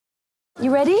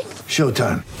You ready?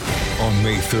 Showtime. On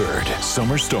May 3rd,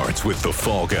 summer starts with The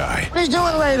Fall Guy. Let's do it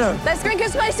later. Let's drink a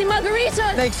spicy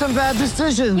margarita. Make some bad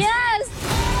decisions. Yes.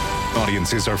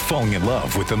 Audiences are falling in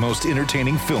love with the most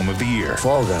entertaining film of the year.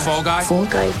 Fall Guy. Fall Guy? Fall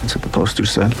Guy. That's what the poster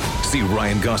said. See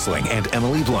Ryan Gosling and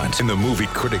Emily Blunt in the movie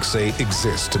critics say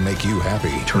exists to make you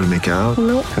happy. Trying to make it out?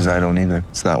 Nope. Because I don't either.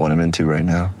 It's not what I'm into right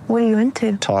now. What are you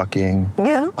into? Talking.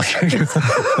 Yeah.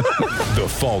 The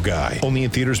Fall Guy. Only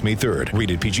in theaters May 3rd.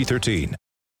 Rated PG-13.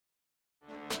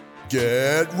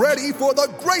 Get ready for the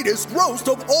greatest roast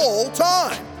of all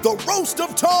time. The Roast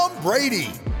of Tom Brady.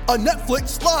 A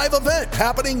Netflix live event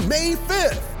happening May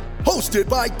 5th. Hosted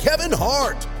by Kevin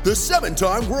Hart. The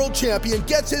 7-time world champion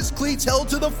gets his cleats held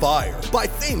to the fire by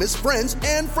famous friends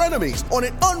and frenemies on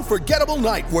an unforgettable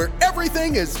night where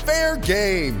everything is fair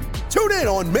game. Tune in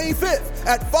on May 5th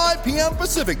at 5 p.m.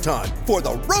 Pacific time for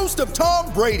the Roast of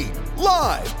Tom Brady.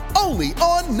 Live only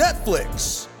on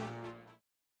Netflix.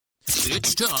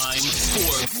 It's time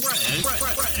for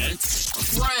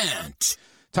Rant.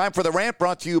 Time for the rant,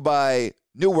 brought to you by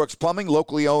New Works Plumbing,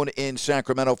 locally owned in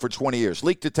Sacramento for 20 years.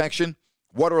 Leak detection,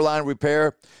 water line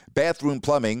repair, bathroom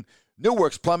plumbing. New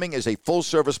Works Plumbing is a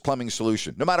full-service plumbing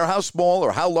solution. No matter how small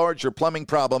or how large your plumbing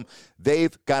problem,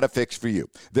 they've got a fix for you.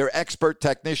 Their expert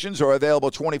technicians are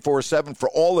available 24/7 for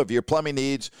all of your plumbing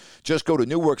needs. Just go to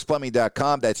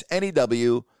newworksplumbing.com. That's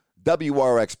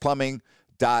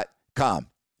NEWWRXplumbing.com.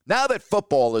 Now that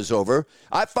football is over,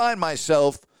 I find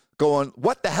myself going,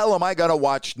 what the hell am I going to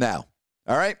watch now?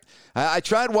 All right? I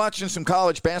tried watching some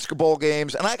college basketball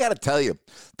games, and I got to tell you,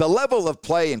 the level of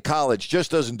play in college just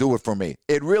doesn't do it for me.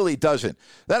 It really doesn't.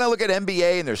 Then I look at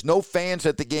NBA, and there's no fans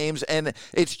at the games, and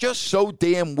it's just so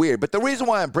damn weird. But the reason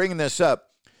why I'm bringing this up,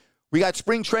 we got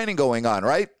spring training going on,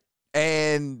 right?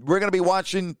 And we're going to be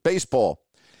watching baseball.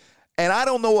 And I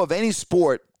don't know of any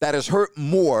sport that is hurt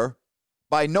more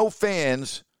by no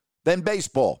fans than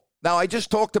baseball. Now, I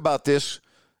just talked about this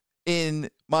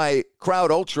in my Crowd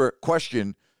Ultra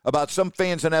question about some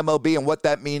fans in MLB and what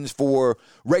that means for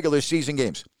regular season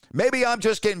games. Maybe I'm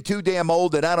just getting too damn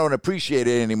old and I don't appreciate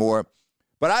it anymore,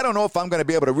 but I don't know if I'm going to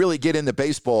be able to really get into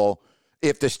baseball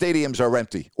if the stadiums are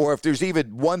empty or if there's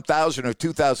even 1,000 or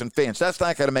 2,000 fans. That's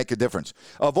not going to make a difference.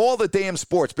 Of all the damn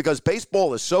sports, because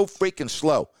baseball is so freaking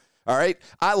slow. All right,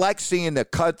 I like seeing the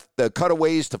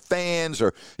cutaways to fans,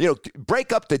 or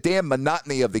break up the damn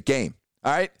monotony of the game.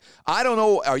 All right, I don't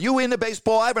know. Are you into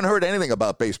baseball? I haven't heard anything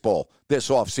about baseball this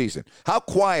offseason. How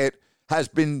quiet has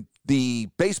been the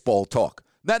baseball talk?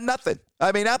 Nothing.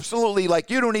 I mean, absolutely. Like,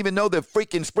 you don't even know the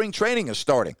freaking spring training is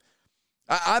starting.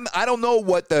 I don't know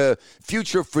what the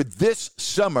future for this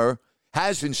summer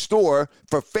has in store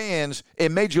for fans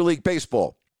in Major League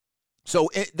Baseball.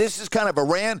 So this is kind of a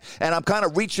rant, and I'm kind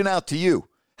of reaching out to you.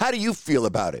 How do you feel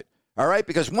about it? All right?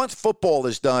 Because once football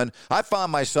is done, I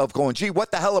found myself going, gee,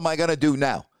 what the hell am I going to do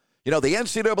now? The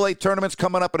NCAA tournament's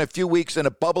coming up in a few weeks in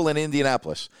a bubble in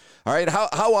Indianapolis. All right?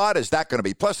 How odd is that going to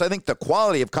be? Plus, I think the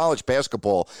quality of college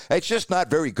basketball, it's just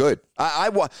not very good.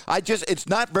 It's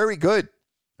not very good.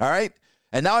 All right?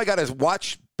 And now I got to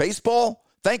watch baseball?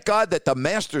 Thank God that the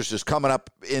Masters is coming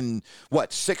up in,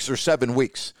 6 or 7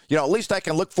 weeks. At least I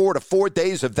can look forward to 4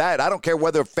 days of that. I don't care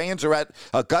whether fans are at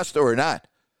Augusta or not.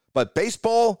 But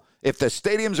baseball, if the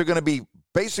stadiums are going to be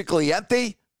basically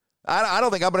empty, I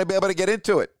don't think I'm going to be able to get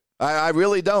into it. I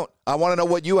really don't. I want to know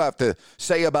what you have to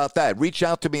say about that. Reach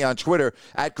out to me on Twitter,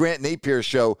 at Grant Napier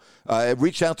Show.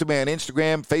 Reach out to me on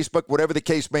Instagram, Facebook, whatever the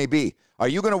case may be. Are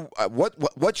you going to,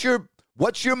 what's your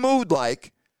mood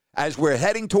like as we're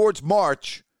heading towards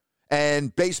March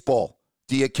and baseball?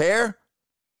 Do you care?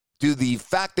 Do the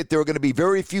fact that there are going to be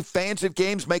very few fans at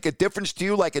games make a difference to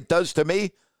you like it does to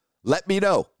me? Let me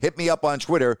know. Hit me up on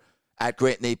Twitter, at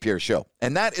Grant Napier Show.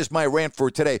 And that is my rant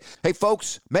for today. Hey,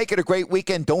 folks, make it a great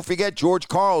weekend. Don't forget, George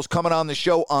Carl's coming on the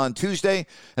show on Tuesday.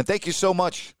 And thank you so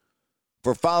much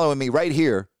for following me right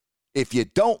here. If you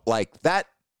don't like that,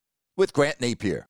 with Grant Napier.